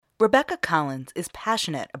Rebecca Collins is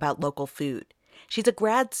passionate about local food. She's a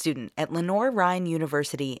grad student at Lenoir-Rhyne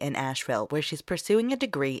University in Asheville, where she's pursuing a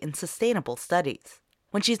degree in sustainable studies.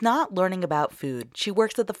 When she's not learning about food, she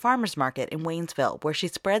works at the farmer's market in Waynesville, where she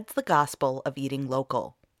spreads the gospel of eating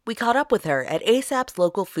local. We caught up with her at ASAP's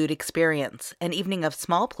Local Food Experience, an evening of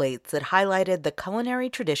small plates that highlighted the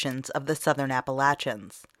culinary traditions of the Southern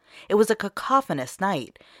Appalachians. It was a cacophonous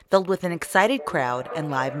night, filled with an excited crowd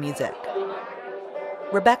and live music.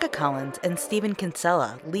 Rebecca Collins and Stephen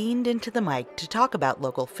Kinsella leaned into the mic to talk about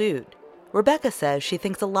local food. Rebecca says she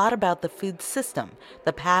thinks a lot about the food system,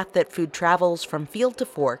 the path that food travels from field to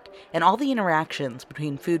fork, and all the interactions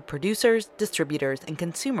between food producers, distributors, and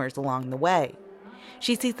consumers along the way.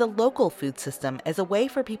 She sees the local food system as a way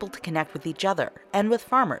for people to connect with each other and with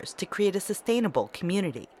farmers to create a sustainable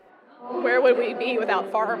community. Where would we be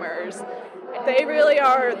without farmers? They really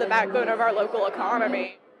are the backbone of our local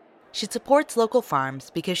economy. She supports local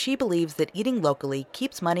farms because she believes that eating locally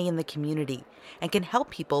keeps money in the community and can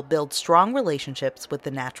help people build strong relationships with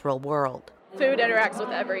the natural world. Food interacts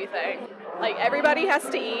with everything. Like, everybody has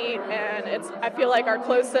to eat, and I feel like our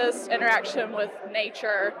closest interaction with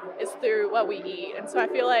nature is through what we eat. And so I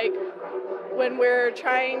feel like when we're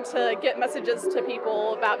trying to get messages to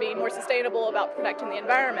people about being more sustainable, about protecting the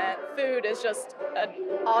environment, food is just an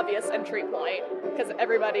obvious entry point because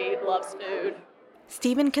everybody loves food.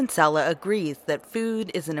 Stephen Kinsella agrees that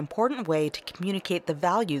food is an important way to communicate the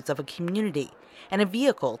values of a community and a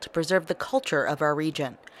vehicle to preserve the culture of our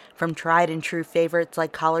region, from tried and true favorites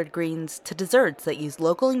like collard greens to desserts that use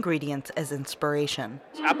local ingredients as inspiration.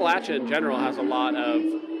 Appalachia in general has a lot of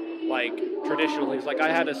traditional things. Like,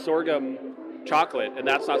 I had a sorghum chocolate, and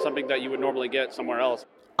that's not something that you would normally get somewhere else.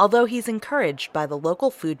 Although he's encouraged by the local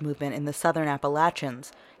food movement in the Southern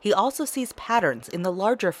Appalachians, he also sees patterns in the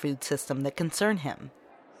larger food system that concern him.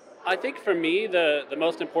 I think for me, the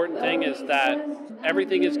most important thing is that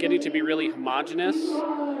everything is getting to be really homogenous.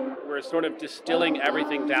 We're sort of distilling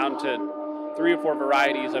everything down to 3 or 4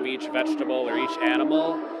 varieties of each vegetable or each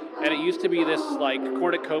animal. And it used to be this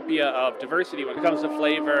cornucopia of diversity when it comes to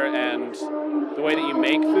flavor and the way that you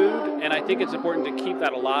make food. And I think it's important to keep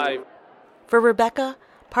that alive. For Rebecca,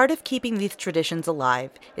 part of keeping these traditions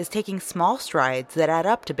alive is taking small strides that add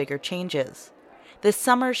up to bigger changes. This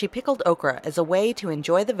summer, she pickled okra as a way to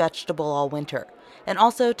enjoy the vegetable all winter, and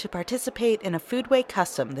also to participate in a foodway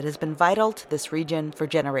custom that has been vital to this region for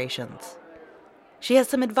generations. She has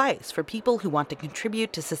some advice for people who want to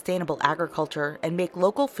contribute to sustainable agriculture and make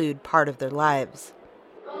local food part of their lives.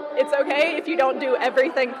 It's okay if you don't do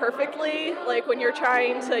everything perfectly. Like, when you're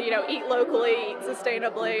trying to, eat locally, eat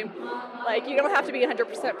sustainably, you don't have to be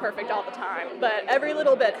 100% perfect all the time, but every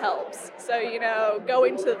little bit helps. So,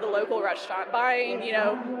 going to the local restaurant, buying,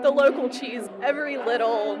 the local cheese, every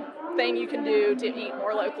little thing you can do to eat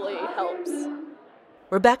more locally helps.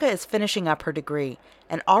 Rebecca is finishing up her degree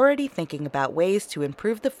and already thinking about ways to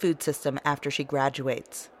improve the food system after she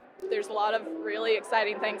graduates. There's a lot of really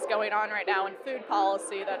exciting things going on right now in food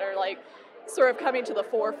policy that are sort of coming to the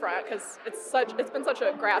forefront because it's been such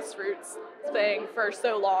a grassroots thing for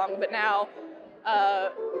so long, but now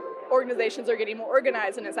organizations are getting more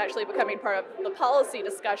organized and it's actually becoming part of the policy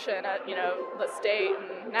discussion at the state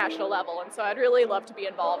and national level, and so I'd really love to be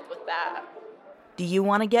involved with that. Do you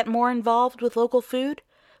want to get more involved with local food?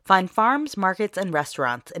 Find farms, markets, and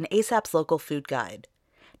restaurants in ASAP's Local Food Guide.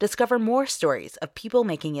 Discover more stories of people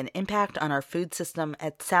making an impact on our food system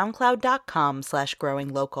at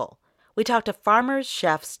soundcloud.com/growinglocal. We talk to farmers,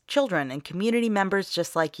 chefs, children, and community members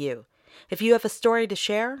just like you. If you have a story to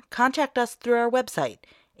share, contact us through our website,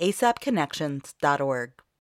 asapconnections.org.